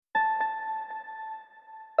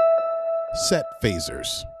Set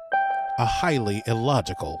Phasers, a highly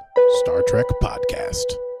illogical Star Trek podcast.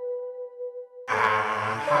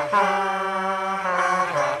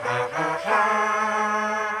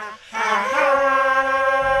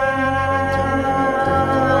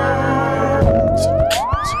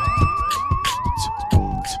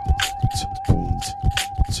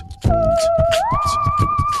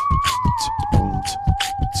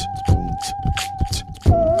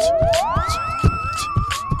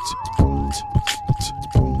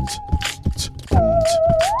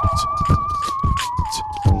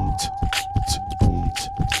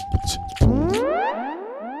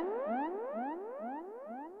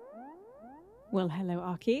 Well, hello,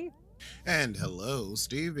 Aki. And hello,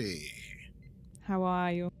 Stevie. How are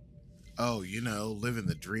you? Oh, you know, living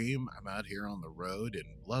the dream. I'm out here on the road in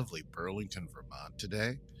lovely Burlington, Vermont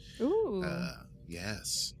today. Ooh.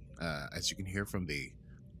 Yes. As you can hear from the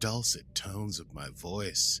dulcet tones of my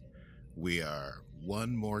voice, we are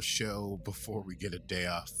one more show before we get a day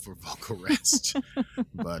off for vocal rest.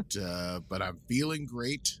 but I'm feeling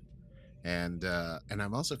great. And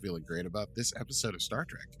I'm also feeling great about this episode of Star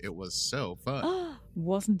Trek. It was so fun.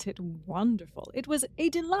 Wasn't it wonderful? It was a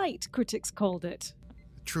delight, critics called it.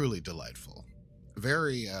 Truly delightful.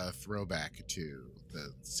 Very throwback to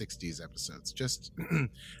the 60s episodes. Just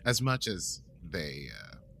as much as they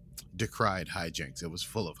decried hijinks, it was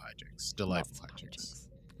full of hijinks. Delightful hijinks.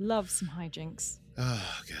 Love some hijinks.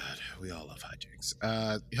 Oh, God. We all love hijinks.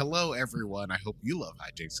 Hello, everyone. I hope you love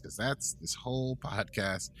hijinks, because that's this whole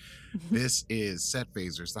podcast. This is Set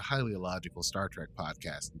Phasers, the highly illogical Star Trek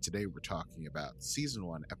podcast. And today we're talking about Season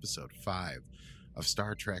 1, Episode 5 of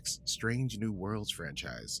Star Trek's Strange New Worlds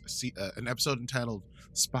franchise. An episode entitled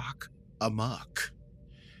Spock, Amok.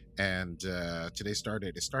 And today's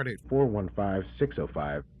stardate is stardate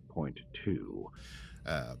 415605.2.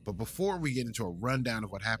 But before we get into a rundown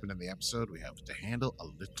of what happened in the episode, we have to handle a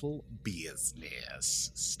little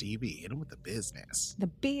business. Stevie, hit him with the business. The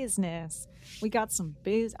business. We got some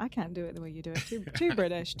I can't do it the way you do it. Too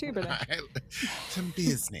British. Too British. Some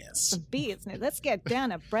business. Some business. Let's get down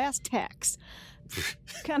to brass tacks.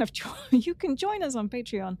 You can join us on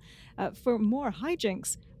Patreon for more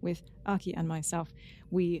hijinks with Aki and myself.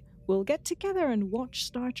 We will get together and watch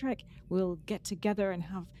Star Trek. We'll get together and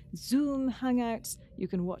have Zoom hangouts. You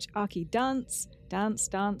can watch Aki dance.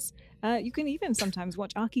 You can even sometimes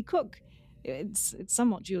watch Aki cook. It's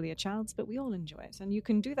somewhat Julia Childs, but we all enjoy it. And you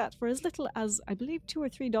can do that for as little as, I believe, $2 or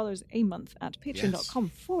 $3 a month at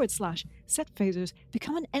patreon.com/setphasers.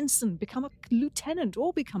 Become an ensign, become a lieutenant,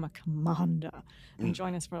 or become a commander. And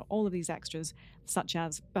join us for all of these extras, such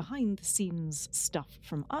as behind-the-scenes stuff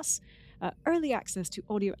from us, early access to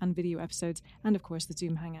audio and video episodes, and, of course, the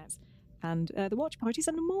Zoom hangouts, and the watch parties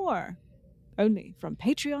and more. Only from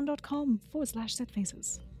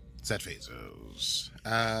patreon.com/setphasers. Setphasers.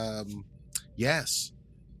 Yes,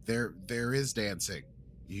 there is dancing.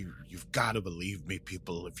 You've got to believe me,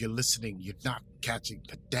 people. If you're listening, you're not catching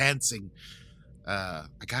the dancing. I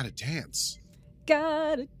gotta dance.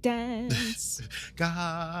 Gotta dance.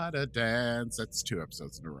 Gotta dance. That's 2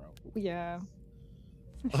 episodes in a row. Yeah.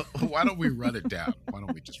 Why don't we run it down? Why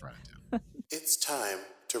don't we just run it down? It's time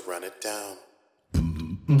to run it down.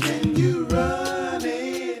 Can you run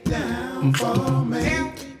it down for me?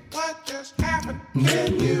 Tell me what just happened.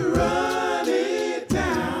 Can you run it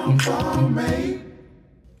down for me?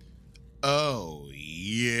 Oh,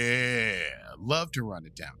 yeah. Love to run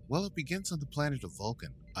it down. Well, it begins on the planet of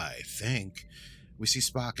Vulcan, I think. We see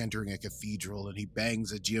Spock entering a cathedral, and he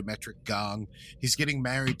bangs a geometric gong. He's getting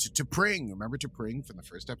married to Pring. Remember to Pring from the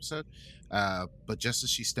first episode? But just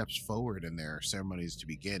as she steps forward and their ceremonies to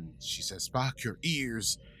begin, she says, "Spock, your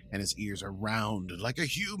ears." And his ears are round like a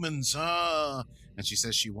human's. And she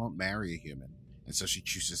says she won't marry a human. And so she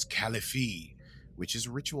chooses Caliphie, which is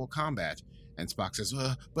ritual combat. And Spock says,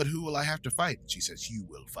 "But who will I have to fight?" She says, "You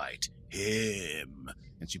will fight him."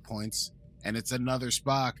 And she points, and it's another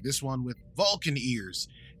Spock, this one with Vulcan ears.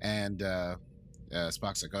 And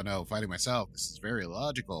Spock's like, "Oh no, fighting myself. This is very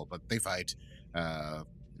illogical." But they fight.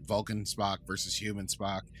 Vulcan Spock versus human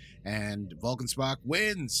Spock. And Vulcan Spock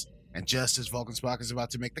wins. And just as Vulcan Spock is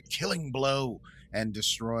about to make the killing blow and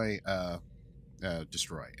destroy and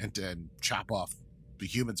chop off the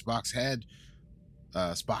human Spock's head,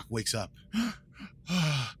 Spock wakes up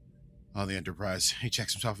on the Enterprise. He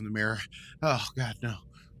checks himself in the mirror. Oh, God, no.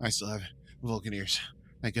 I still have Vulcan ears.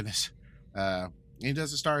 Thank goodness. He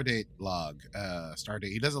does a stardate log.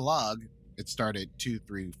 He does a log. It's stardate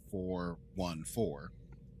 23414.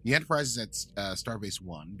 The Enterprise is at Starbase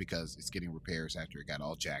 1 because it's getting repairs after it got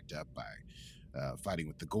all jacked up by fighting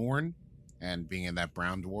with the Gorn and being in that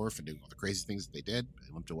brown dwarf and doing all the crazy things that they did. They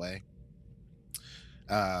limped away.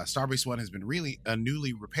 Starbase One has been really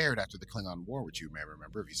newly repaired after the Klingon War, which you may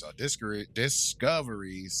remember if you saw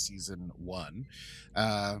Discovery Season 1.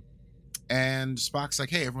 And Spock's like,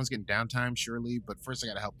 hey, everyone's getting downtime, surely, but first I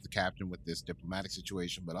got to help the captain with this diplomatic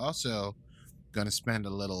situation, but also going to spend a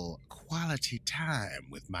little quality time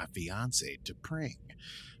with my fiance, T'Pring.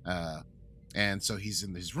 And so he's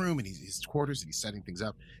in his room and his quarters and he's setting things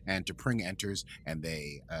up. And T'Pring enters and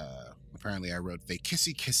they, apparently I wrote, they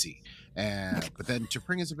kissy. But then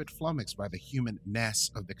T'Pring is a bit flummoxed by the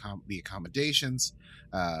humanness of the accommodations.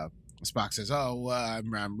 Spock says,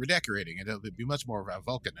 I'm redecorating and it'll be much more of a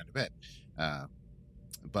Vulcan in a bit.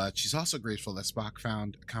 But she's also grateful that Spock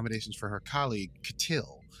found accommodations for her colleague,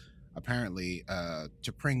 K'til. Apparently,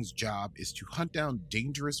 T'Pring's job is to hunt down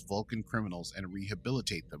dangerous Vulcan criminals and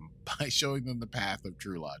rehabilitate them by showing them the path of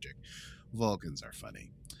true logic. Vulcans are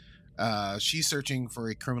funny. She's searching for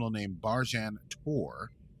a criminal named Barjan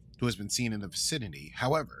Tor, who has been seen in the vicinity.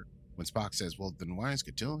 However, when Spock says, well, then why is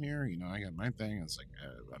K'til here? You know, I got my thing. It's like,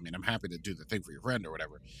 I'm happy to do the thing for your friend or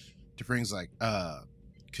whatever. T'Pring's like,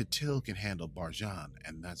 K'til can handle Barjan,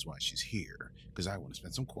 and that's why she's here, because I want to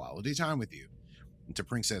spend some quality time with you. And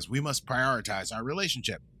T'Pring says, we must prioritize our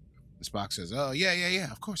relationship. And Spock says, oh, yeah,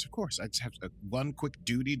 of course. I just have one quick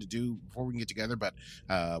duty to do before we can get together, but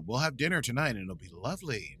we'll have dinner tonight, and it'll be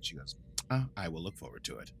lovely. And she goes, I will look forward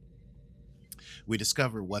to it. We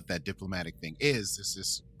discover what that diplomatic thing is. There's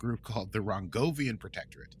this group called the Rongovian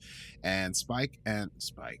Protectorate. And Spike, I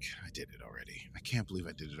did it already. I can't believe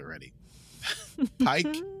I did it already.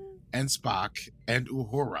 Pike and Spock and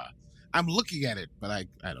Uhura. I'm looking at it, but I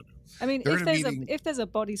don't know. I mean, if there's a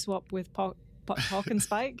body swap with Hawk and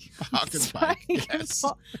Spike. Hawk and Spike, yes.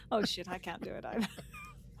 Oh shit, I can't do it either.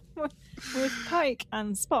 With Pike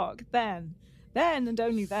and Spock, then and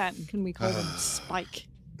only then can we call them Spike.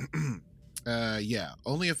 Yeah,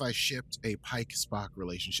 only if I shipped a Pike-Spock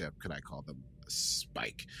relationship could I call them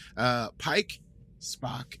Spike. Pike,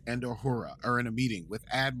 Spock, and Uhura are in a meeting with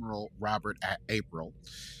Admiral Robert April.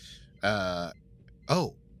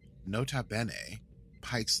 Nota bene,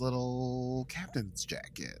 Pike's little captain's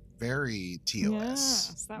jacket. Very TOS.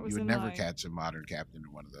 Yes, that was you would never catch a modern captain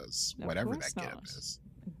in one of those, whatever that getup is.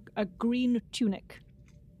 A green tunic.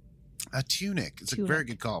 A tunic. It's a very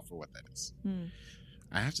good call for what that is.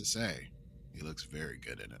 I have to say, he looks very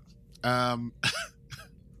good in it.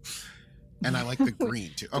 And I like the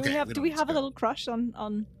green too. Okay. Do we have a little crush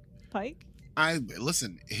on Pike?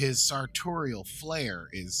 Listen, his sartorial flair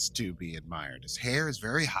is to be admired. His hair is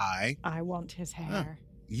very high. I want his hair.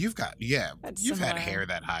 You've had hair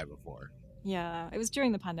that high before. Yeah, it was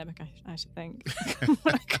during the pandemic, I should think.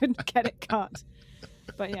 I couldn't get it cut.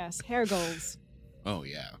 But yes, hair goals. Oh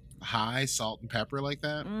yeah. High salt and pepper like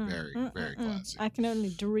that. Very classy. I can only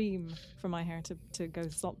dream for my hair to go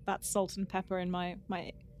that salt and pepper in my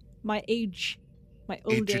age, my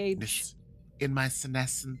old age. In my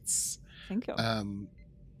senescence. Thank you.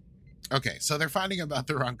 Okay, so they're finding about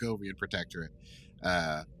the Rongovian Protectorate.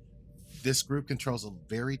 This group controls a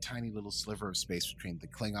very tiny little sliver of space between the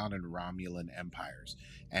Klingon and Romulan empires,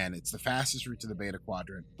 and it's the fastest route to the Beta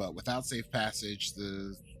Quadrant. But without safe passage,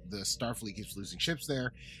 the Starfleet keeps losing ships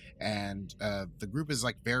there, and the group is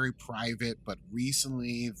like very private. But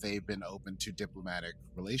recently, they've been open to diplomatic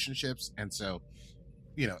relationships, and so,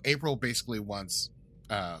 April basically wants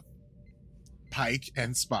Pike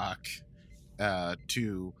and Spock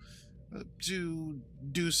to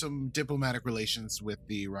do some diplomatic relations with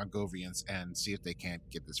the Rongovians and see if they can't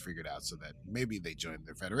get this figured out, so that maybe they join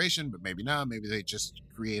their federation, but maybe not. Maybe they just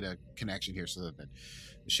create a connection here so that the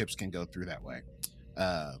ships can go through that way.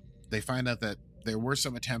 They find out that there were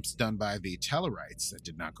some attempts done by the Tellarites that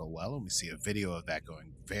did not go well, and we see a video of that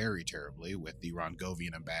going very terribly, with the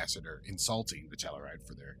Rongovian ambassador insulting the Tellarite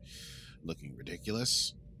for their looking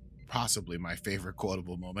ridiculous. Possibly my favorite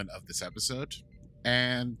quotable moment of this episode.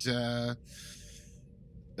 And so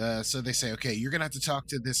they say, okay, you're going to have to talk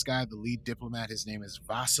to this guy, the lead diplomat. His name is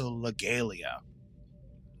Vaso Legalia.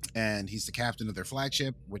 And he's the captain of their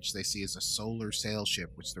flagship, which they see as a solar sail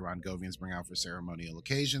ship, which the Rongovians bring out for ceremonial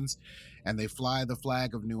occasions. And they fly the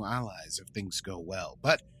flag of new allies if things go well.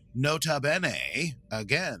 But nota bene,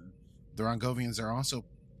 again, the Rongovians are also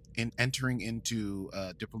entering into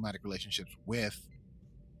diplomatic relationships with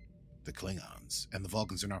the Klingons, and the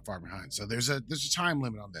Vulcans are not far behind. So there's a time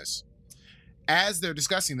limit on this. As they're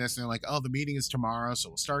discussing this, they're like, oh, the meeting is tomorrow, so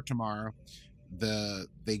we'll start tomorrow.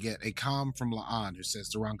 They get a comm from La'an who says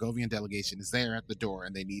the Rongovian delegation is there at the door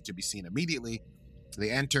and they need to be seen immediately. They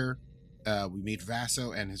enter. We meet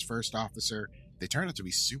Vaso and his first officer. They turn out to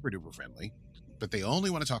be super duper friendly, but they only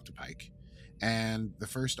want to talk to Pike. and the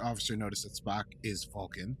first officer noticed that Spock is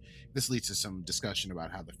Vulcan. This leads to some discussion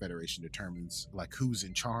about how the Federation determines like who's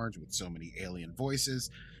in charge with so many alien voices,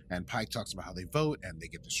 and Pike talks about how they vote and they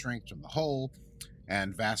get the strength from the whole.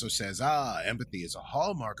 And Vaso says, empathy is a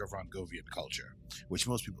hallmark of Rongovian culture, which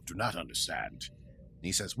most people do not understand. And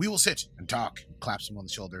he says, we will sit and talk, and claps him on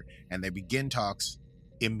the shoulder, and they begin talks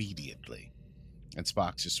immediately. And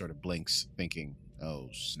Spock just sort of blinks, thinking, oh,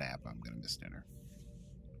 snap, I'm going to miss dinner.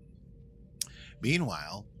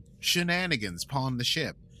 Meanwhile, shenanigans pawn the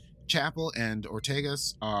ship. Chapel and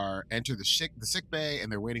Ortegas enter the sick bay, and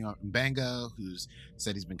they're waiting on Mbanga, who's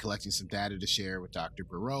said he's been collecting some data to share with Dr.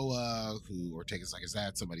 Baroa, who Ortega's like, is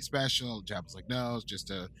that somebody special? Chapel's like, no, it's just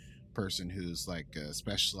a person who's like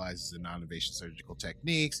specializes in non-invasive surgical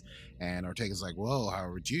techniques. And Ortega's like, whoa, how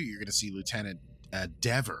would you? You're going to see Lieutenant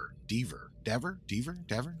Dever. I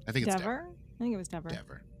think it's Dever. I think it was Dever.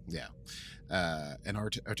 Dever, yeah. And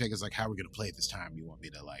Ortega's like, how are we going to play it this time? You want me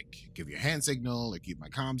to like give you a hand signal or keep my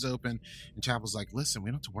comms open? And Chapel's like, listen, we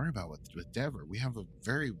don't have to worry about with Dever. We have a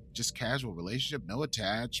very just casual relationship, no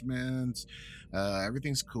attachments.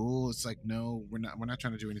 Everything's cool. It's like, no, we're not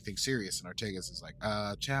trying to do anything serious. And Ortega's is like,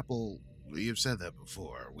 Chapel, you've said that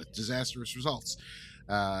before with disastrous results.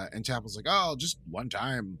 And Chapel's like, oh, just one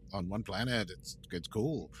time on one planet. It's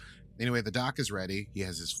cool. Anyway, the doc is ready. He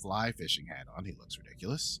has his fly fishing hat on. He looks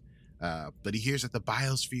ridiculous. But he hears that the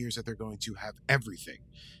biospheres that they're going to have everything.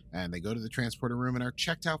 And they go to the transporter room and are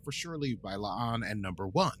checked out for shore leave by La'an and Number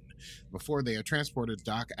One. Before they are transported,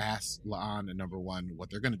 Doc asks La'an and Number One what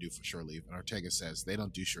they're going to do for shore leave. And Ortega says they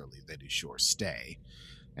don't do shore leave, they do shore stay.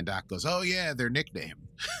 And Doc goes, oh, yeah, their nickname.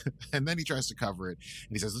 And then he tries to cover it.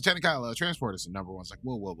 And he says, Lieutenant Kylo, transport us. And Number One's like,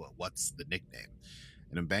 whoa, what's the nickname?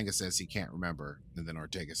 And Mbanga says he can't remember. And then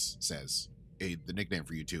Ortega says, hey, the nickname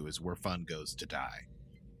for you two is where fun goes to die.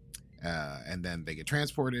 And then they get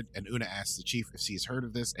transported, and Una asks the chief if he's heard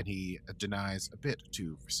of this, and he denies a bit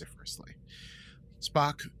too vociferously.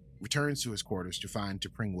 Spock returns to his quarters to find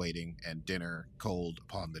T'Pring waiting and dinner cold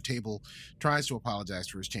upon the table, tries to apologize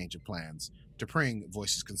for his change of plans. T'Pring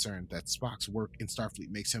voices concern that Spock's work in Starfleet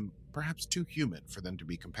makes him perhaps too human for them to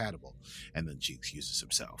be compatible, and then she excuses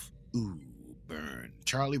himself. Ooh, burn.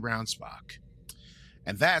 Charlie Brown Spock.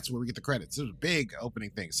 And that's where we get the credits. It was a big opening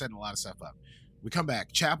thing, setting a lot of stuff up. We come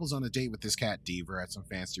back. Chapel's on a date with this cat, Deaver, at some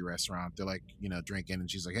fancy restaurant. They're like, drinking. And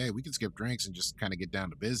she's like, hey, we can skip drinks and just kind of get down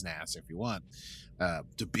to business if you want.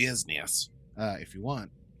 If you want.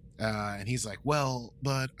 And he's like, well,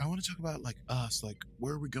 but I want to talk about, like, us. Like,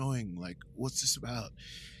 where are we going? Like, what's this about?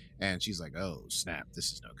 And she's like, oh, snap.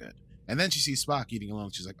 This is no good. And then she sees Spock eating alone.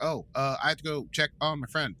 She's like, oh, I have to go check on my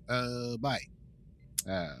friend. Bye.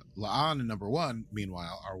 La'an and Number One,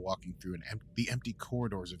 meanwhile, are walking through the empty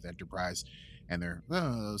corridors of the Enterprise. And they're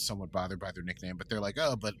somewhat bothered by their nickname, but they're like,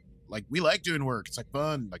 oh, but like we like doing work. It's like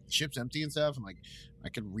fun. Like the ship's empty and stuff. And like I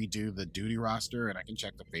can redo the duty roster and I can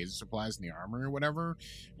check the phaser supplies and the armor or whatever.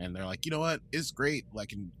 And they're like, you know what? It's great.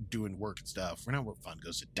 Like in doing work and stuff. We're not where fun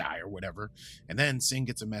goes to die or whatever. And then Singh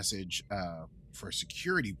gets a message for a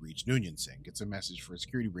security breach. Noonien Singh gets a message for a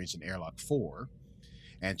security breach in Airlock 4.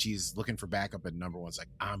 And she's looking for backup. And Number One's like,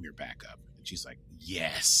 I'm your backup. And she's like,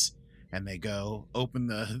 yes. And they go open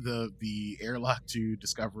the airlock to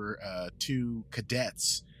discover two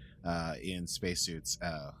cadets in spacesuits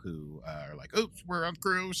who are like, oops, we're on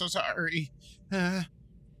crew, so sorry.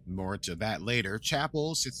 More to that later.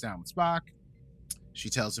 Chapel sits down with Spock. She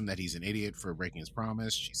tells him that he's an idiot for breaking his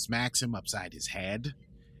promise. She smacks him upside his head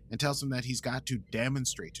and tells him that he's got to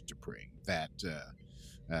demonstrate to T'Pring that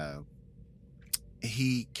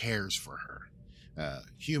he cares for her.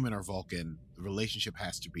 Human or Vulcan, the relationship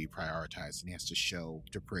has to be prioritized, and he has to show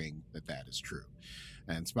T'Pring that is true.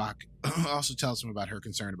 And Spock also tells him about her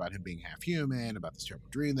concern about him being half human, about this terrible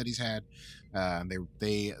dream that he's had. And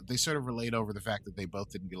they sort of relate over the fact that they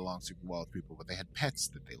both didn't get along super well with people, but they had pets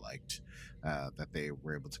that they liked, that they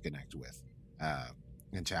were able to connect with.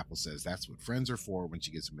 And Chapel says that's what friends are for when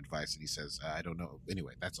she gives him advice, and he says, I don't know.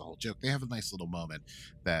 Anyway, that's a whole joke. They have a nice little moment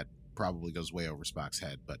that probably goes way over Spock's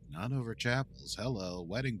head, but not over Chapel's. Hello,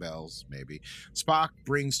 wedding bells, maybe. Spock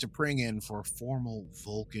brings T'Pring in for formal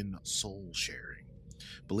Vulcan soul sharing,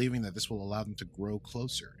 believing that this will allow them to grow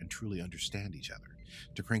closer and truly understand each other.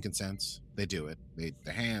 T'Pring consents. They do it. The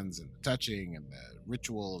hands and the touching and the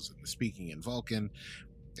rituals and the speaking in Vulcan.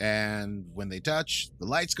 And when they touch, the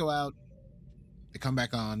lights go out. They come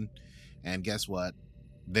back on. And guess what?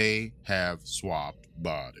 They have swapped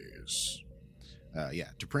bodies.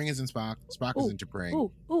 T'Pring is in Spock. Spock is in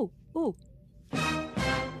T'Pring. Ooh.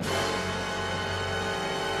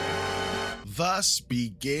 Thus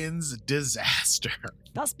begins disaster.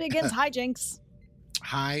 Thus begins hijinks.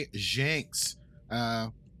 hijinks.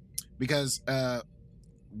 Because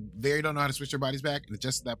they don't know how to switch their bodies back. And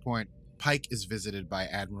just at that point, Pike is visited by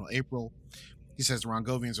Admiral April. He says the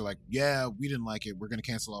Rongovians are like, yeah, we didn't like it. We're going to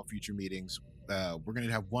cancel all future meetings. We're going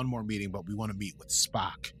to have one more meeting, but we want to meet with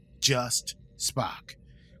Spock. Just Spock.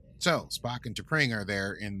 So Spock and T'Pring are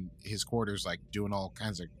there in his quarters, like doing all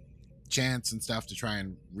kinds of chants and stuff to try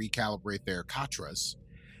and recalibrate their katras.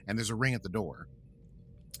 And there's a ring at the door.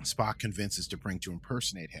 Spock convinces T'Pring to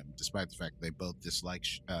impersonate him, despite the fact that they both dislike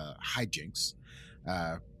hijinks,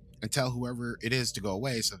 and tell whoever it is to go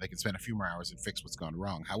away so they can spend a few more hours and fix what's gone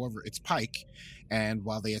wrong. However, it's Pike, and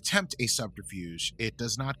while they attempt a subterfuge, it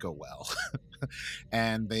does not go well.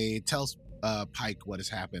 And they tell Pike what has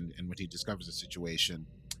happened, and when he discovers the situation,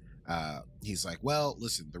 he's like, well,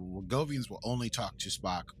 listen, the Rogovians will only talk to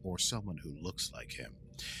Spock or someone who looks like him.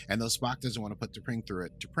 And though Spock doesn't want to put T'Pring through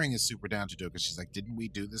it, T'Pring is super down to do it because she's like, didn't we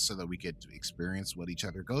do this so that we could experience what each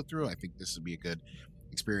other go through? I think this would be a good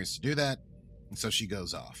experience to do that. And so she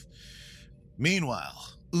goes off.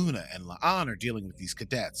 Meanwhile, Una and La'an are dealing with these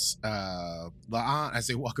cadets. La'an, as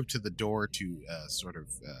they walk up to the door to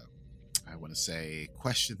I want to say,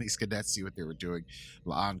 question these cadets, see what they were doing,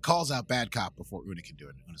 La'an calls out bad cop before Una can do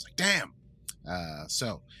it. Una's like, damn!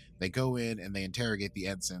 So they go in and they interrogate the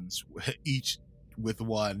ensigns, each with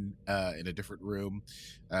one in a different room.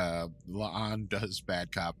 La'an does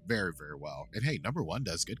bad cop very, very well. And hey, number one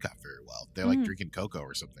does good cop very well. They're like drinking cocoa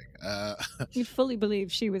or something. You'd fully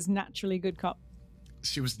believe she was naturally good cop.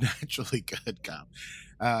 She was naturally good cop.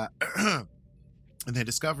 And they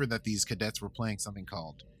discovered that these cadets were playing something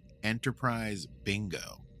called Enterprise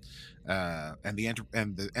Bingo. And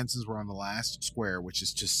the ensigns were on the last square, which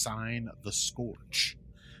is to sign the scorch.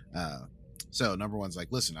 So number one's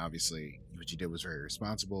like, listen, obviously what you did was very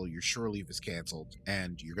responsible. Your shore leave is canceled,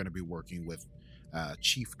 and you're going to be working with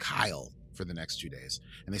Chief Kyle for the next 2 days.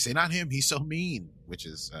 And they say, not him, he's so mean, which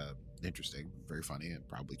is interesting, very funny, and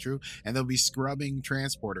probably true. And they'll be scrubbing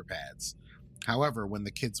transporter pads. However, when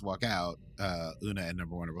the kids walk out, Una and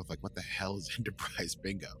number one are both like, what the hell is Enterprise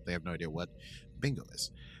Bingo? They have no idea what bingo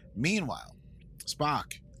is. Meanwhile,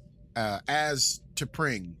 Spock, as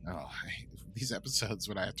T'Pring, these episodes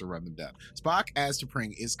when I have to run them down. Spock, as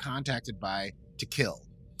T'Pring, is contacted by T'Kill.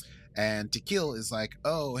 And T'Kill is like,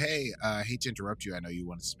 oh, hey, I hate to interrupt you. I know you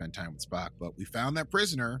wanted to spend time with Spock, but we found that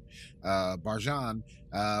prisoner, Barjan,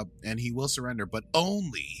 and he will surrender, but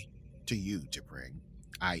only to you, T'Pring,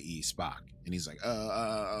 i.e. Spock. And he's like,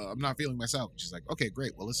 I'm not feeling myself. She's like, okay,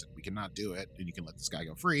 great. Well, listen, we cannot do it, and you can let this guy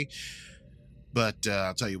go free. But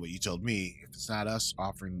I'll tell you what you told me. If it's not us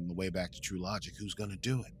offering them the way back to true logic, who's going to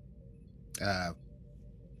do it?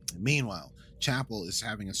 Meanwhile, Chapel is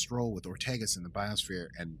having a stroll with Ortegas in the biosphere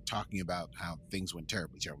and talking about how things went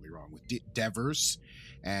terribly wrong with Devers,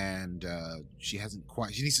 and she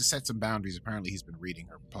needs to set some boundaries. Apparently he's been reading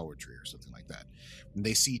her poetry or something like that. And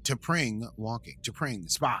they see T'Pring walking. T'Pring,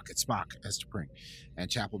 Spock, it's Spock as T'Pring. And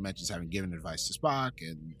Chapel mentions having given advice to Spock,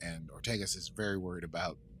 and Ortegas is very worried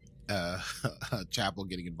about Chapel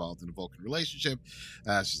getting involved in a Vulcan relationship.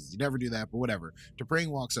 She says, you never do that, but whatever.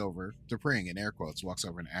 T'Pring, in air quotes, walks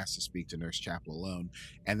over and asks to speak to Nurse Chapel alone.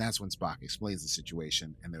 And that's when Spock explains the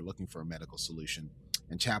situation, and they're looking for a medical solution.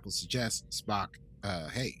 And Chapel suggests, Spock,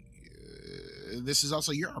 hey, this is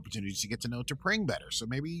also your opportunity to get to know T'Pring better, so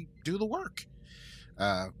maybe do the work.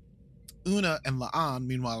 Una and La'an,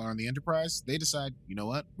 meanwhile, are on the Enterprise. They decide, you know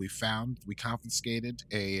what? We confiscated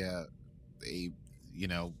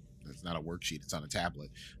it's not a worksheet, it's on a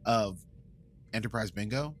tablet, of Enterprise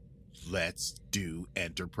Bingo. Let's do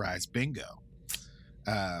Enterprise Bingo.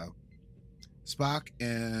 Spock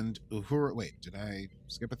and Uhura. Wait, did I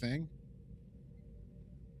skip a thing?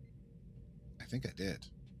 I think I did.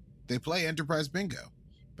 They play Enterprise Bingo,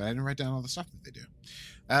 but I didn't write down all the stuff that they do.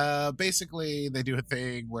 Basically, they do a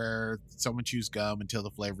thing where someone chews gum until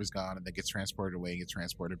the flavor's gone, and then gets transported away and gets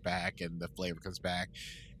transported back, and the flavor comes back.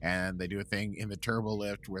 And they do a thing in the turbo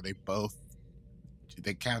lift where they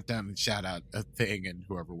count down and shout out a thing, and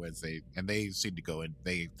whoever wins, they seem to go in.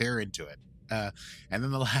 They're into it. And then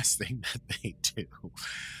the last thing that they do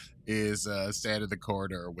is stand in the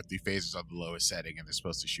corridor with the phasers on the lowest setting, and they're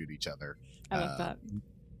supposed to shoot each other. I love that.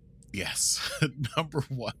 Yes. Number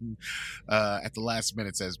one, at the last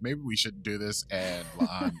minute says, maybe we shouldn't do this. And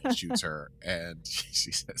La'an shoots her, and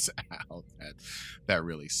she says, ow, that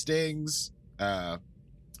really stings.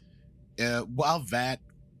 While that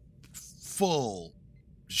full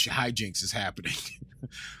hijinks is happening,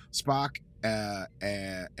 Spock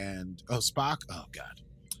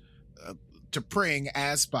T'Pring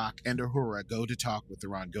as Spock and Uhura go to talk with the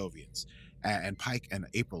Rongovians, and Pike and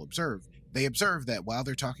April observe that while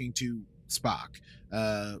they're talking to Spock,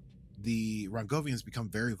 the Rongovians become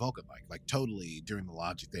very Vulcan-like, like totally doing the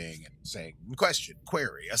logic thing and saying question,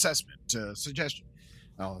 query, assessment, suggestion,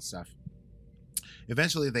 all that stuff.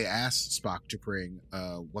 Eventually, they ask Spock to bring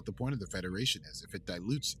what the point of the Federation is if it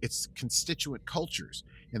dilutes its constituent cultures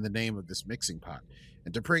in the name of this mixing pot.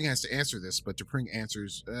 And T'Pring has to answer this, but T'Pring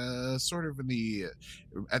answers sort of in the...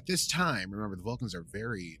 at this time, remember, the Vulcans are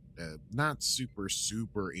very not super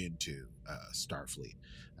into Starfleet.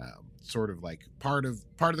 Sort of like part of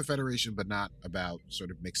the Federation, but not about sort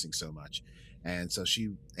of mixing so much. And so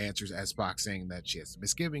she answers as Spock, saying that she has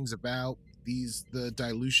misgivings about the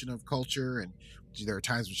dilution of culture, and there are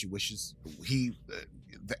times when she wishes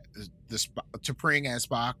T'Pring as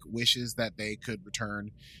Spock wishes that they could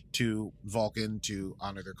return to Vulcan to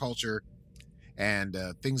honor their culture, and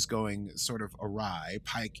things going sort of awry.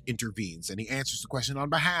 Pike intervenes and he answers the question on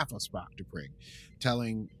behalf of Spock T'Pring,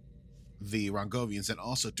 telling the Rongovians and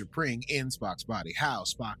also T'Pring in Spock's body how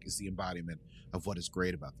Spock is the embodiment of what is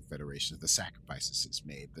great about the Federation, the sacrifices he's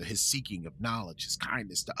made, his seeking of knowledge, his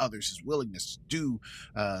kindness to others, his willingness to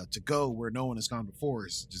go where no one has gone before,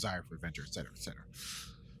 his desire for adventure, etc., etc.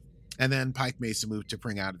 And then Pike makes the move to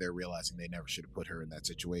T'Pring out of there, realizing they never should have put her in that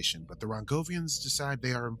situation. But the Rongovians decide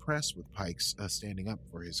they are impressed with Pike's standing up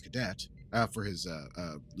for his cadet, for his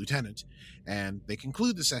lieutenant, and they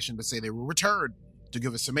conclude the session but say they will return to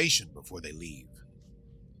give a summation before they leave.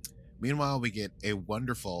 Meanwhile, we get a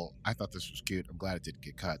wonderful, I thought this was cute, I'm glad it didn't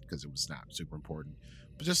get cut because it was not super important,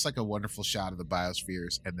 but just like a wonderful shot of the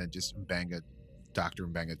biospheres, and then just Dr.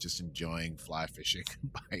 M'Benga just enjoying fly fishing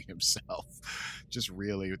by himself. Just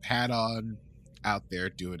really, with hat on, out there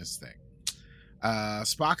doing his thing.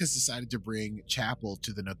 Spock has decided to bring Chapel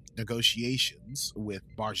to the negotiations with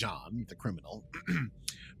Barjan, the criminal.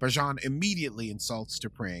 Barjan immediately insults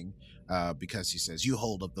T'Pring because he says, you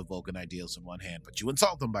hold up the Vulcan ideals in one hand, but you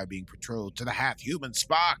insult them by being betrothed to the half-human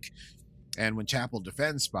Spock. And when Chapel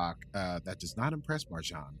defends Spock, that does not impress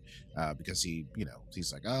Barjan because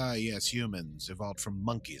he's like, yes, humans evolved from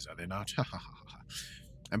monkeys, are they not?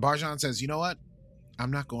 And Barjan says, you know what? I'm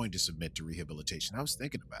not going to submit to rehabilitation. I was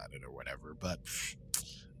thinking about it or whatever, but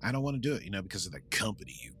I don't want to do it, because of the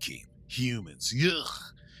company you keep. Humans.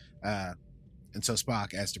 Yuck. And so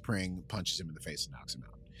Spock, as T'Pring, punches him in the face and knocks him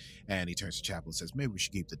out. And he turns to Chapel and says, maybe we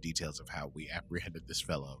should keep the details of how we apprehended this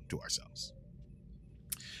fellow to ourselves.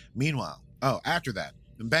 Meanwhile, after that,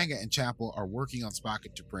 M'Benga and Chapel are working on Spock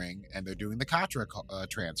and T'Pring, and they're doing the Katra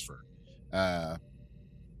transfer.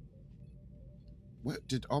 What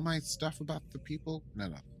did all my stuff about the people?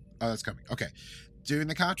 No. Oh, that's coming. Okay. Doing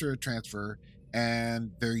the Katra transfer,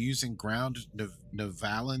 and they're using ground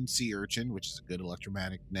Novalan sea urchin, which is a good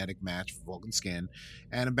electromagnetic match for Vulcan skin.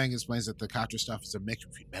 And M'Benga explains that the Katra stuff is a mix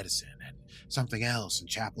between medicine and something else. And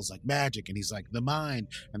Chapel's like magic, and he's like the mind.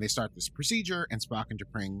 And they start this procedure, and Spock and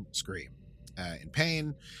T'Pring scream in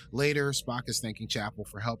pain. Later, Spock is thanking Chapel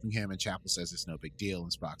for helping him, and Chapel says it's no big deal,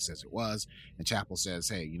 and Spock says it was. And Chapel says,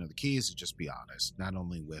 hey, the key is to just be honest, not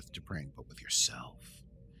only with T'Pring, but with yourself.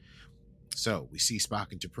 So we see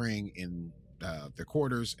Spock and T'Pring in their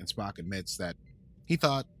quarters, and Spock admits that he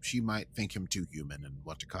thought she might think him too human and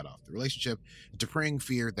want to cut off the relationship. And T'Pring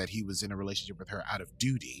feared that he was in a relationship with her out of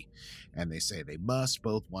duty, and they say they must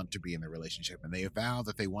both want to be in the relationship, and they vow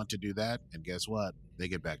that they want to do that, and guess what? They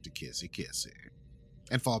get back to kissy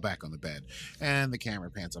and fall back on the bed, and the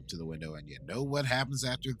camera pans up to the window, and you know what happens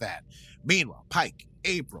after that. Meanwhile, Pike,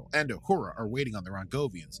 April, and Uhura are waiting on the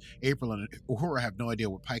Rongovians. April and Uhura have no idea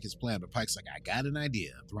what Pike has planned, but Pike's like, I got an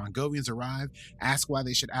idea. The Rongovians arrive, ask why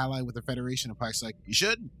they should ally with the Federation, and Pike's like, you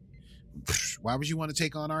shouldn't. Why would you want to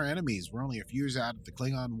take on our enemies? We're only a few years out of the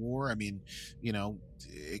Klingon War. I mean,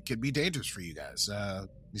 it could be dangerous for you guys.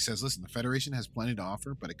 He says, listen, the Federation has plenty to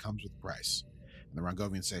offer, but it comes with a price. And the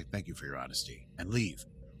Rongovians say, thank you for your honesty, and leave.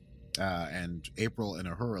 And April and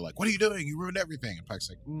Uhura are like, what are you doing? You ruined everything. And Pike's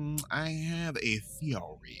like, I have a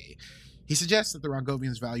theory. He suggests that the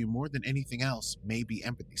Rongovians value more than anything else may be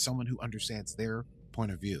empathy, someone who understands their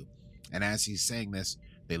point of view. And as he's saying this,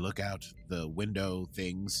 they look out the window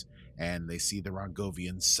things, and they see the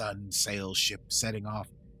Rongovian sun sail ship setting off,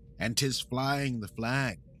 and 'tis flying the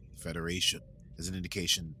flag, Federation, as an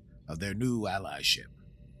indication of their new allyship.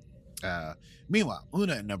 Meanwhile,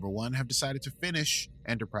 Una and Number One have decided to finish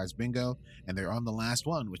Enterprise Bingo, and they're on the last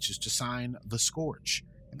one, which is to sign the Scorch.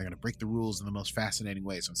 And they're going to break the rules in the most fascinating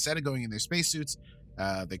way. So instead of going in their spacesuits,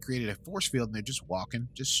 they created a force field, and they're just walking,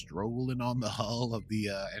 just strolling on the hull of the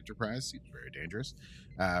Enterprise. Seems very dangerous.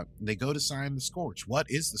 They go to sign the Scorch. What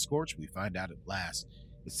is the Scorch? We find out at last.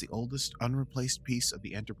 It's the oldest unreplaced piece of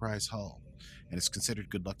the Enterprise hull, and it's considered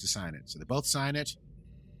good luck to sign it. So they both sign it,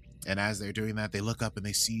 And as they're doing that, they look up and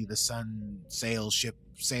they see the sun sail ship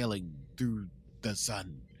sailing through the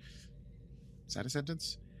sun. Is that a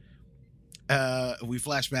sentence? We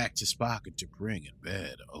flash back to Spock and T'Pring in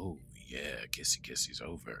bed. Oh, yeah, kissy's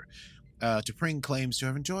over. T'Pring claims to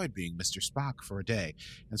have enjoyed being Mr. Spock for a day.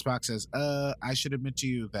 And Spock says, I should admit to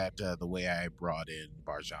you that the way I brought in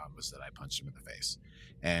Barjan was that I punched him in the face.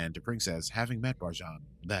 And T'Pring says, having met Barjan,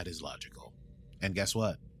 that is logical. And guess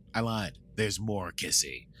what? I lied. There's more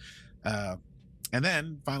kissy. And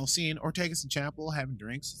then, final scene, Ortegas and Chapel having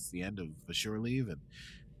drinks. It's the end of a shore leave, and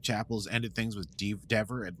Chapel's ended things with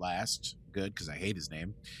Dever at last. Good, because I hate his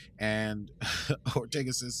name. And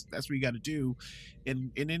Ortega says, that's what you got to do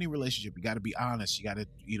in any relationship. You got to be honest. You got to,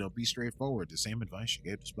 be straightforward. The same advice you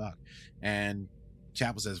gave to Spock. And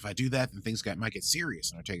Chapel says, if I do that, then things might get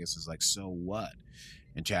serious. And Ortega says, like, so what?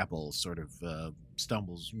 And Chapel sort of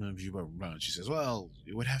stumbles. She says, well,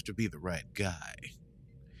 it would have to be the right guy.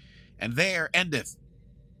 And there endeth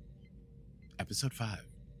Episode 5,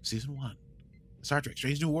 Season 1. Star Trek,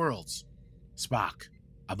 Strange New Worlds. Spock,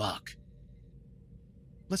 Amok.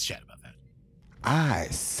 Let's chat about that. I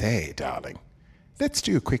say, darling, let's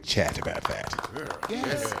do a quick chat about that.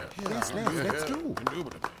 Yes, let's do.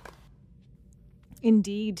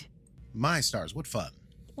 Indeed. My stars, what fun.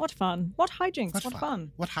 What fun. What hijinks. What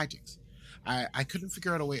fun. What hijinks. I couldn't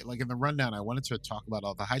figure out a way, like in the rundown, I wanted to talk about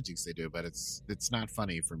all the hijinks they do, but it's not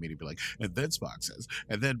funny for me to be like, and then Spock says,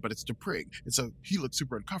 but it's T'Pring, and so he looks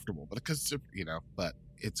super uncomfortable, but because, but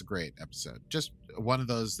it's a great episode. Just one of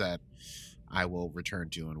those that I will return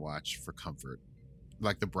to and watch for comfort,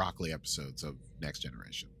 like the broccoli episodes of Next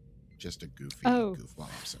Generation. Just a goofy goofball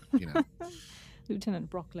episode, Lieutenant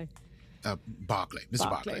Broccoli. Barclay, Mr.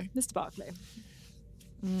 Barclay. Mr. Barclay.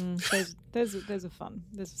 Those are fun.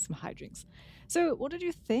 Those are some hijinks. So, what did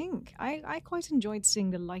you think? I quite enjoyed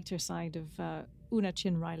seeing the lighter side of Una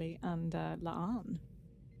Chin Riley and La'an.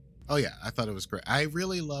 Oh yeah, I thought it was great. I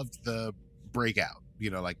really loved the breakout.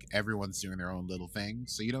 Like everyone's doing their own little thing.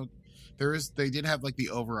 So they did have like the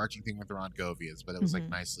overarching thing with the Rongovians, but it was like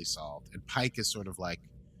nicely solved. And Pike is sort of like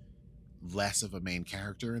less of a main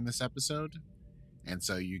character in this episode. And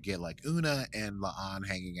so you get like Una and La'an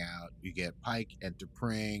hanging out. You get Pike and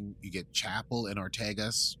T'Pring. You get Chapel and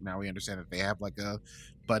Ortegas. Now we understand that they have like a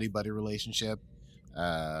buddy-buddy relationship.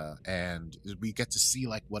 And we get to see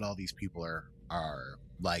like what all these people are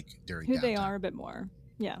like during who downtime. They are a bit more.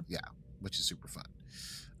 Yeah. Yeah, which is super fun.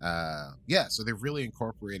 So they've really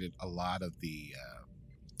incorporated a lot of the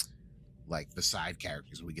like the side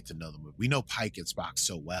characters. We get to know them. We know Pike and Spock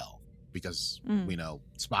so well because we know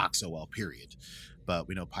Spock so well, period. But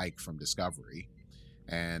we know Pike from Discovery,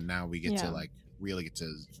 and now we get to like really get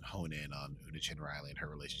to hone in on Una Chin Riley and her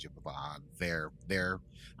relationship with La'an.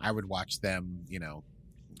 I would watch them,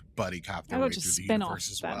 buddy cop their way through the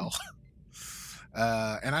universe as well.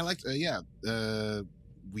 And I liked,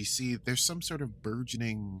 we see there's some sort of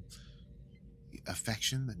burgeoning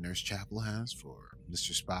affection that Nurse Chapel has for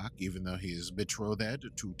Mr. Spock, even though he is betrothed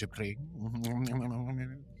to T'Pring.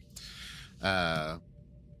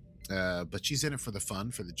 But she's in it for the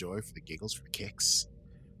fun, for the joy, for the giggles, for the kicks.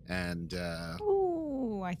 And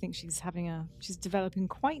I think she's developing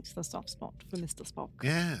quite the soft spot for Mr. Spock.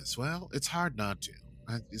 Yes, well, it's hard not to.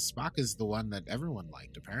 Spock is the one that everyone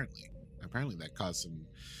liked, apparently. Apparently that caused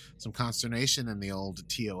some consternation in the old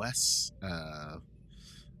TOS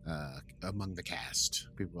among the cast.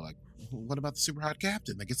 People were like, what about the super hot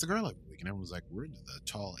captain that gets the girl every week? And everyone was like, we're into the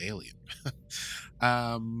tall alien.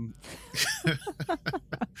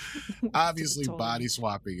 Obviously, body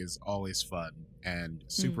swapping is always fun and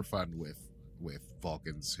super fun with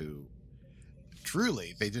Vulcans who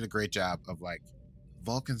truly, they did a great job of like,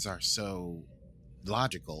 Vulcans are so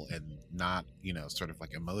logical and not, sort of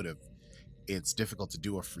like emotive. It's difficult to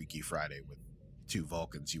do a Freaky Friday with two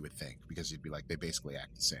Vulcans, you would think, because you'd be like, they basically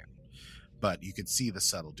act the same. But you could see the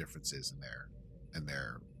subtle differences in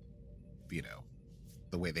their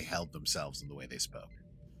the way they held themselves and the way they spoke.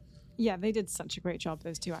 Yeah, they did such a great job,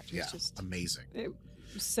 those two actors. Yeah, just amazing. It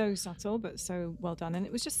was so subtle, but so well done. And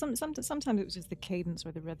it was just sometimes it was just the cadence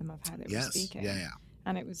or the rhythm of how they were speaking. Yeah.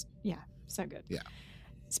 And it was, so good. Yeah.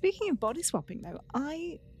 Speaking of body swapping, though,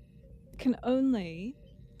 I can only,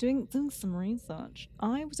 doing some research,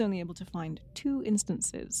 I was only able to find 2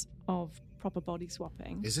 instances of proper body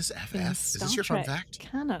swapping. Is this FF? In Is this your fun fact?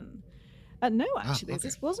 Canon. No, actually, okay.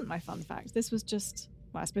 This wasn't my fun fact. This was just,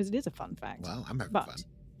 I suppose it is a fun fact. Well, I'm having fun.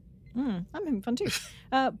 I'm having fun too.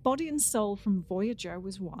 Body and Soul from Voyager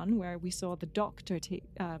was one where we saw the Doctor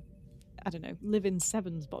live in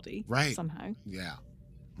Seven's body right. somehow. Yeah.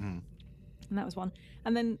 And that was one.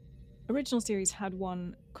 And then original series had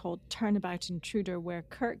one called Turnabout Intruder, where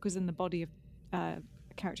Kirk was in the body of a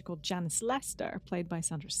character called Janice Lester, played by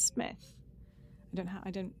Sandra Smith.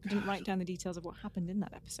 I didn't write down the details of what happened in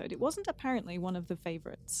that episode. It wasn't apparently one of the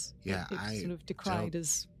favorites. Yeah, it's sort of decried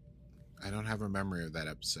as. I don't have a memory of that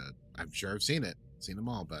episode. I'm sure I've seen them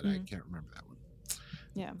all, but I can't remember that one.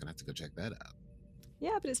 Yeah, I'm gonna have to go check that out.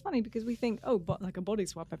 Yeah, but it's funny because we think, but like a body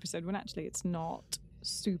swap episode, when actually it's not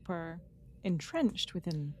super entrenched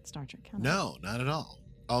within Star Trek canon. No, not at all.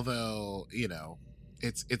 Although,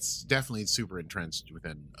 it's definitely super entrenched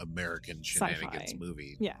within American shenanigans Sci-fi.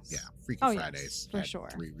 movie. Yes. Yeah, Freaky Fridays. Yes, for had sure.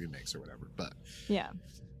 3 remakes or whatever. But Yeah.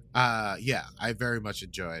 I very much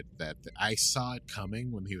enjoyed that. I saw it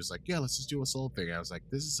coming when he was like, yeah, let's just do a soul thing. I was like,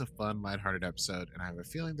 this is a fun, lighthearted episode, and I have a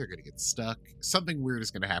feeling they're going to get stuck. Something weird is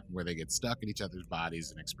going to happen where they get stuck in each other's bodies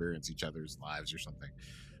and experience each other's lives or something.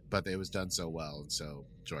 But it was done so well and so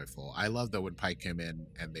joyful. I love though when Pike came in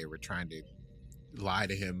and they were trying to lie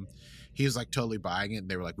to him. He was like totally buying it, and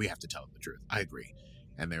they were like, we have to tell him the truth. I agree.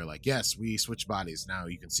 And they were like, yes, we switched bodies. Now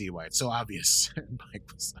you can see why it's so obvious. And Mike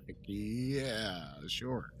was like, yeah,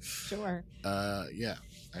 sure. Sure. Yeah,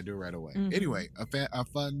 I do right away. Mhm. Anyway, a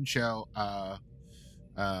fun show.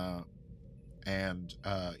 And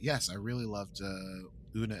yes, I really loved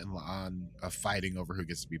Una and La'an fighting over who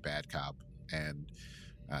gets to be bad cop. And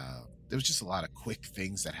there was just a lot of quick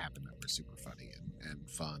things that happened that were super funny and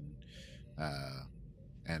fun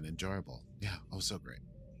and enjoyable. Yeah, it was so great.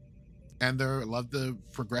 And I love the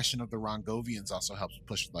progression of the Rongovians also helps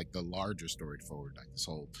push like the larger story forward, like this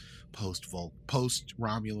whole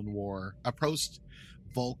post-Romulan war,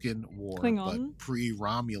 post-Vulcan war, Klingon. but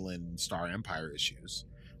pre-Romulan Star Empire issues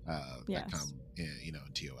that Yes. come in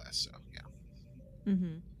TOS. So yeah.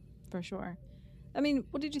 Mm-hmm. For sure. I mean,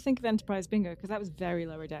 what did you think of Enterprise Bingo? Because that was very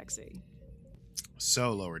Lower Decksy.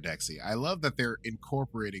 So Lower Decksy. I love that they're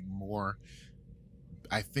incorporating more.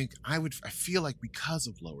 I feel like because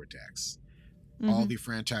of Lower Decks, all the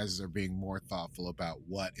franchises are being more thoughtful about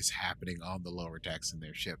what is happening on the lower decks in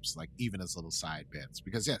their ships, like even as little side bits.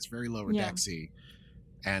 Because yeah, it's very Lower Decksy,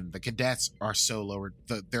 and the cadets are so lower.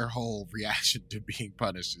 Their whole reaction to being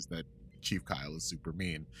punished is that Chief Kyle is super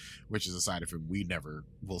mean, which is a side of him we never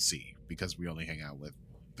will see because we only hang out with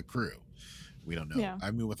the crew. We don't know. Yeah.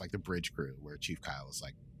 I mean, with like the bridge crew, where Chief Kyle is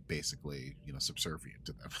like basically subservient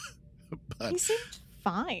to them. But He seemed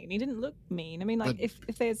fine. He didn't look mean. I mean, like, But-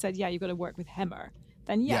 if they had said, yeah, you got to work with Hemmer,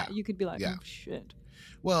 then Yeah. you could be like, Yeah. oh, shit.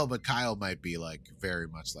 well, but Kyle might be like very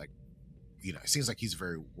much like, it seems like he's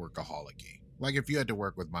very workaholic-y. Like if you had to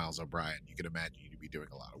work with Miles O'Brien, you could imagine you'd be doing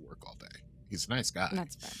a lot of work all day. He's a nice guy.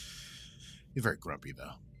 That's fair. He's very grumpy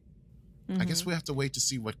though. I guess we have to wait to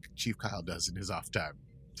see what Chief Kyle does in his off time.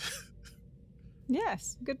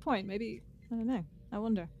 Yes, good point. Maybe, I don't know. I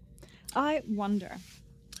wonder.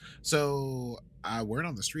 So, word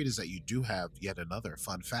on the street is that you do have yet another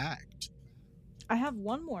fun fact. I have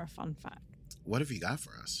one more fun fact. What have you got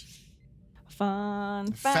for us?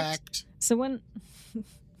 Fun fact. So when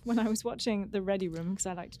I was watching The Ready Room, because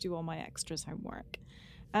I like to do all my extras homework,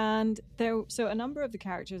 and so a number of the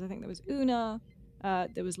characters, I think there was Una,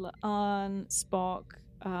 there was La'an, Spock,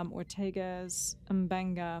 Ortegas,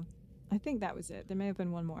 Mbenga. I think that was it. There may have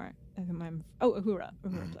been one more. Uhura.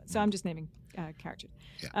 Played. So I'm just naming characters.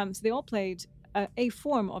 Yeah. So they all played a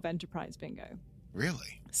form of Enterprise Bingo.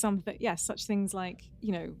 Really? Some of it, yes, such things like,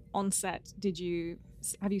 on set,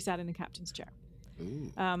 have you sat in the captain's chair?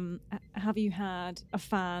 Ooh. Have you had a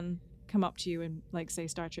fan come up to you and like say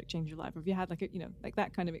Star Trek changed your life? Or have you had like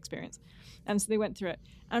that kind of experience? And so they went through it.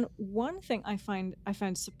 And one thing I found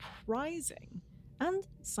surprising and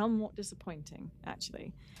somewhat disappointing,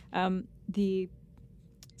 actually, the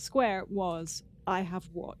square was, I have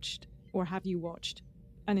watched, or have you watched,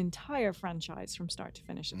 an entire franchise from start to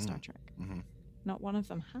finish of Star Trek. Mhm. Not one of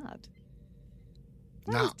them had.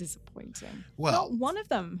 That No. was disappointing. Well- Not one of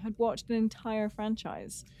them had watched an entire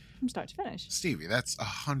franchise from start to finish. Stevie, that's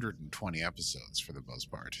 120 episodes for the most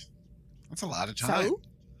part. That's a lot of time.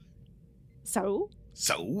 So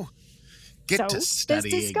Get to there's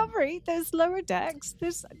studying. Discovery, there's Lower Decks,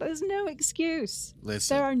 there's no excuse.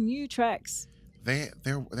 Listen, There are new treks. they're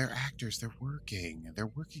actors. They're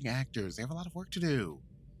working actors. They have a lot of work to do.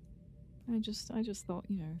 I just thought,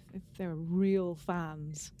 if they're real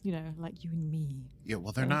fans, like you and me. Yeah,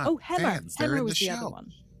 well, they're they- not Oh, Hemmer. fans. They're Hemmer in was the the show. other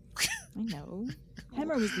one. I know.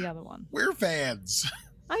 Hemmer was the other one. We're fans.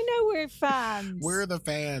 I know we're fans. We're the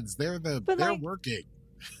fans. They're But, they're like- working.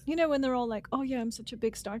 when they're all like, "Oh yeah, I'm such a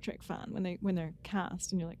big Star Trek fan," when they're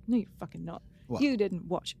cast, and you're like, "No, you're fucking not." Well, You didn't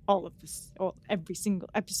watch all of this, or every single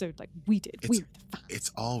episode like we did. We're the fans.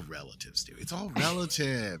 it's all relative, Stu. It's all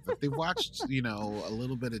relative. If they watched, a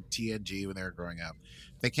little bit of TNG when they were growing up,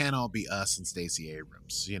 they can't all be us and Stacey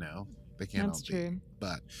Abrams, They can't That's all true. be.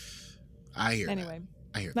 But I hear Anyway,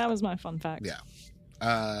 that. I hear that was my fun fact. Yeah.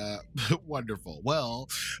 Wonderful. Well,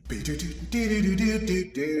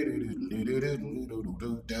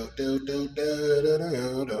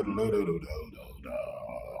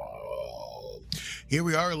 here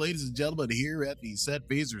we are, ladies and gentlemen, here at the Set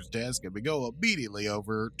Phasers desk, and we go immediately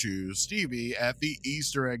over to Stevie at the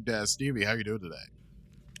Easter egg desk. Stevie, how you doing today?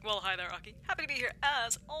 Well, hi there, Rocky. Happy to be here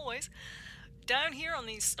as always. Down here on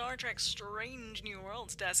the Star Trek Strange New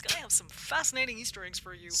Worlds desk, I have some fascinating Easter eggs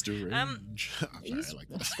for you. Strange. I'm sorry, I like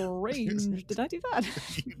that. Strange. Did I do that?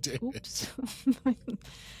 You did. Oops.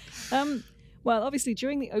 Well, obviously,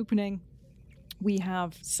 during the opening, we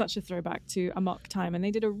have such a throwback to Amok time, and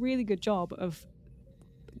they did a really good job of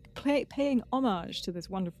paying homage to this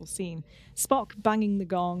wonderful scene. Spock banging the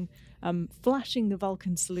gong, flashing the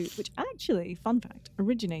Vulcan salute, which actually, fun fact,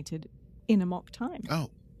 originated in Amok time.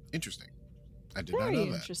 Oh, interesting. I did not Very know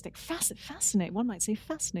that. interesting. Fascinating. One might say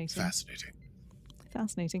fascinating.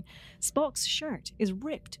 Fascinating. Spock's shirt is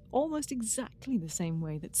ripped almost exactly the same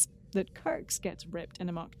way that Kirk's gets ripped in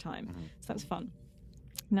Amok time. Mm-hmm. So that's fun.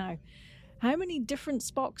 Now, how many different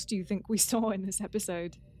Spocks do you think we saw in this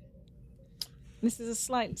episode? This is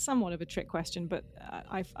somewhat of a trick question, but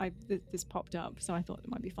this popped up, so I thought it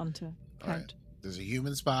might be fun to count. All right. There's a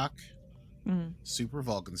human Spock, Mm. Super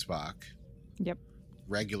Vulcan Spock, Yep.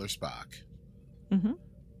 regular Spock, Mm-hmm.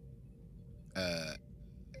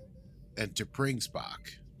 and T'Pring Spock.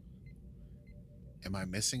 Am I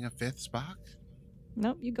missing a fifth Spock?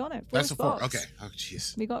 Nope, you got it. That's a four. Spocks. Okay. Oh,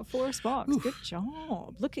 jeez. We got 4 Spocks. Oof. Good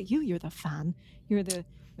job. Look at you. You're the fan. You're the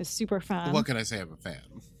super fan. What can I say? I'm a fan.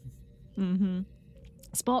 Mm-hmm.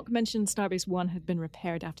 Spock mentioned Starbase 1 had been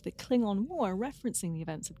repaired after the Klingon War, referencing the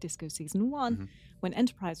events of Disco Season 1, when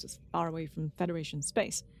Enterprise was far away from Federation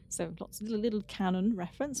space. So lots of little canon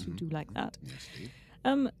reference. We do like that. Yes,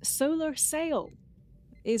 indeed. Solar Sail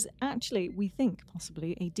is actually, we think,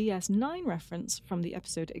 possibly a DS9 reference from the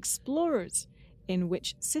episode Explorers, in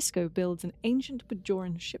which Cisco builds an ancient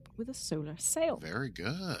Bajoran ship with a solar sail. Very good.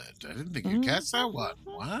 I didn't think you'd catch that one.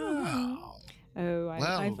 Wow. Oh, Well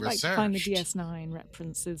I'd like to find the researched. DS9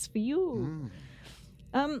 references for you.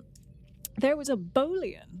 Mm. There was a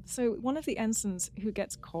Bolian. So one of the ensigns who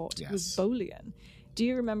gets caught was Yes. Bolian. Do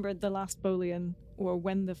you remember the last Bolian, or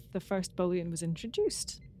when the first Bolian was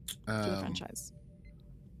introduced to the franchise?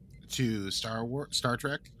 To Star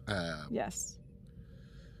Trek? Yes.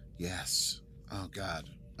 Yes. Oh, God.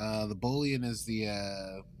 The Bolian is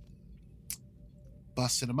the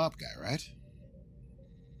busting him up guy, right?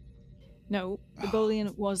 No, the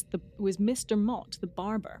Bolian was Mr. Mott, the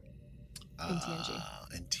barber, in TNG.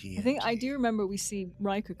 In TNG. I do remember we see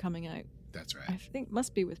Riker coming out. That's right. I think it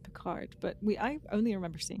must be with Picard, but I only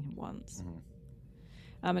remember seeing him once. Mhm.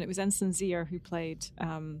 And it was Ensign Zier who played,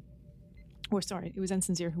 it was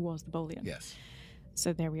Ensign Zier who was the Bolian. Yes.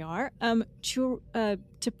 So there we are.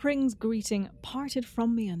 T'Pring's greeting, parted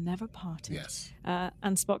from me and never parted. Yes.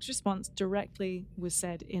 And Spock's response directly was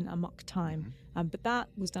said in Amok time. Mm-hmm. But that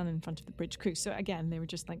was done in front of the bridge crew. So again, they were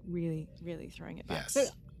just like really, really throwing it back. Yes. So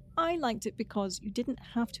I liked it because you didn't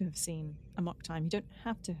have to have seen Amok time. You don't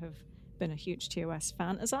have to have been a huge TOS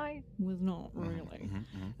fan, as I was not really.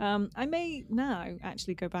 I may now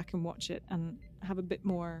actually go back and watch it and have a bit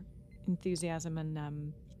more enthusiasm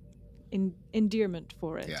and endearment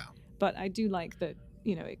for it. Yeah. But I do like that,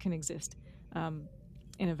 it can exist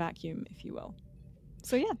in a vacuum, if you will.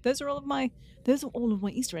 So yeah, those are all of my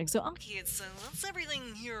Easter eggs. So Okay, that's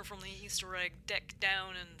everything here from the Easter egg deck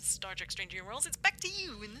down in Star Trek Strange New Worlds. It's back to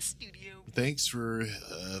you in the studio. Thank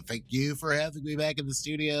you for having me back in the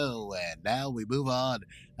studio. And now we move on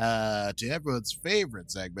to everyone's favorite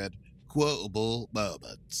segment, Quotable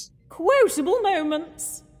Moments. quotable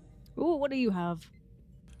moments. Ooh, what do you have?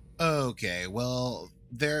 Okay, well,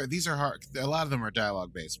 these are hard. A lot of them are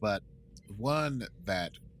dialogue based, but one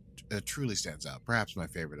that truly stands out, perhaps my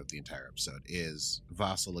favorite of the entire episode, is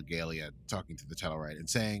Vassal Legalia talking to the Tellarite and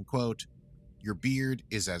saying, quote, "Your beard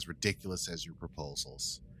is as ridiculous as your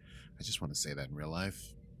proposals." I just want to say that in real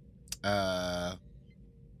life.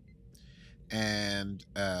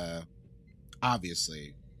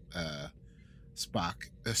 Obviously, Spock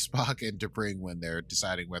and T'Pring, when they're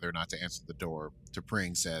deciding whether or not to answer the door,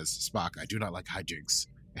 T'Pring says, "Spock, I do not like hijinks."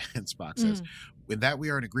 And Spock says, "In that we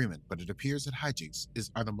are in agreement, but it appears that hijinks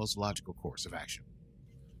are the most logical course of action."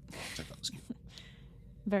 Which I thought was cute.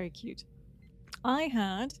 Very cute. I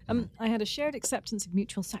had a shared acceptance of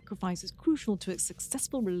mutual sacrifice is crucial to a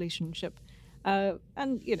successful relationship.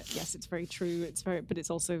 And yes, it's very true. But it's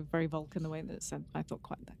also very Vulcan the way that it's said. I thought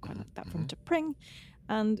quite like that from T'Pring.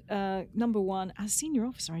 And number one, as senior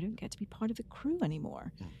officer, I don't get to be part of the crew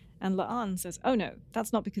anymore. And La'an says, "Oh no,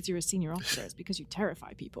 that's not because you're a senior officer. It's because you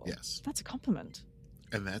terrify people." Yes, that's a compliment.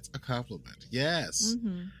 And that's a compliment. Yes.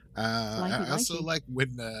 Mm-hmm. I also like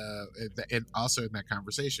when, and also in that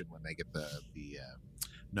conversation when they get the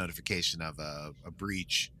notification of a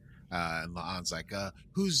breach, and La'an's like,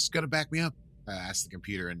 "Who's gonna back me up?" Asks the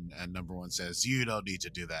computer, and number one says, "You don't need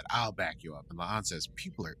to do that. I'll back you up." And La'an says,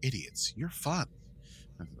 "People are idiots. You're fun."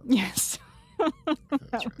 Yes,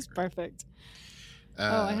 that was perfect.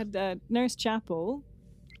 I had Nurse Chapel.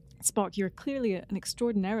 Spock, you're clearly an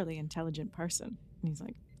extraordinarily intelligent person. And he's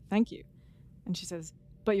like, "Thank you." And she says,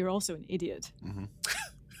 "But you're also an idiot." Mm-hmm.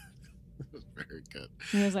 Very good.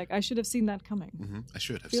 And he was like, "I should have seen that coming." Mm-hmm. I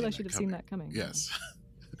should have seen that coming. Yes.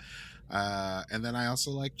 And then I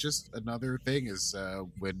also like just another thing is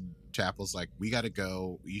when Chapel's like, "We got to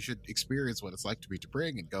go. You should experience what it's like to be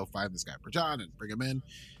T'Pring and go find this guy Prajan and bring him in."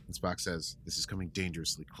 And Spock says, "This is coming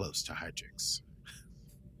dangerously close to hijinks."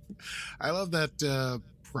 I love that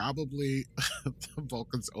probably the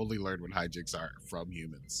Vulcans only learn what hijinks are from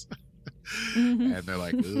humans. Mm-hmm. And they're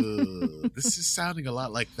like, "Ooh, this is sounding a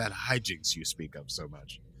lot like that hijinks you speak of so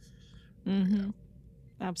much." Mm-hmm. Yeah.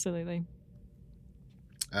 Absolutely.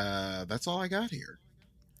 That's all I got here.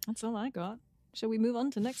 That's all I got. Shall we move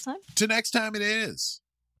on to next time? To next time it is.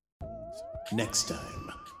 Next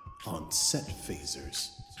time on Set Phasers.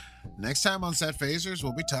 Next time on Set Phasers,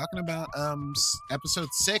 we'll be talking about episode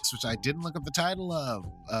 6, which I didn't look up the title of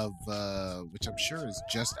which I'm sure is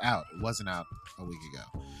just out. It wasn't out a week ago.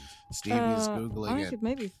 Stevie is Googling I could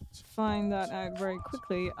maybe find that out very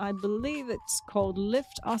quickly. I believe it's called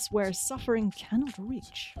Lift Us Where Suffering Cannot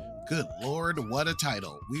Reach. Good Lord, what a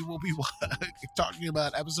title. We will be talking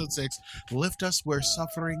about episode 6, Lift Us Where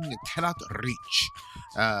Suffering Cannot Reach.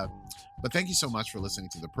 But thank you so much for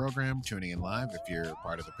listening to the program, tuning in live if you're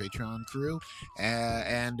part of the Patreon crew.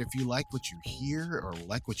 And if you like what you hear or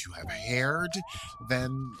like what you have heard,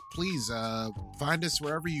 then please find us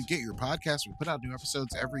wherever you get your podcasts. We put out new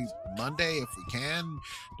episodes every Monday if we can,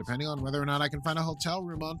 depending on whether or not I can find a hotel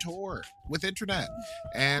room on tour with internet.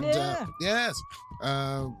 And yes.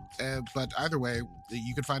 But either way,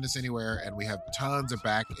 you can find us anywhere, and we have tons of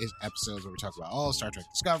back episodes where we talk about all of Star Trek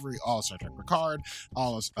Discovery, all of Star Trek Picard,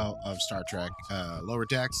 all of Star Trek Lower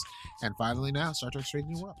Decks, and finally now Star Trek Strange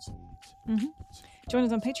New Worlds. Mm-hmm. Join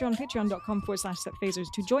us on Patreon, patreon.com/setphasers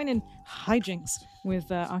to join in hijinks with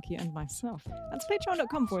Aki and myself. That's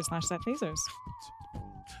patreon.com/setphasers.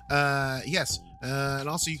 Yes. And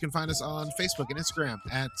also you can find us on Facebook and Instagram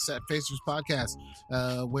at Set Phasers Podcast,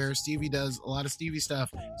 where Stevie does a lot of Stevie stuff.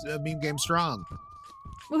 Meme Game Strong.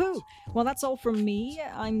 Woohoo! Well, that's all from me.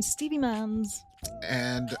 I'm Stevie Mans.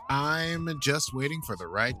 And I'm just waiting for the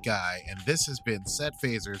right guy. And this has been Set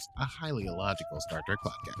Phasers, a highly illogical Star Trek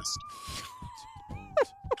podcast.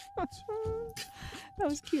 That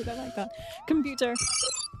was cute. I like that. Computer.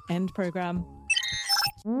 End program.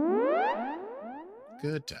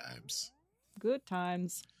 Good times. Good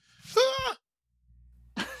times.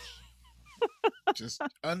 Just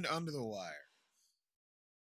under the wire.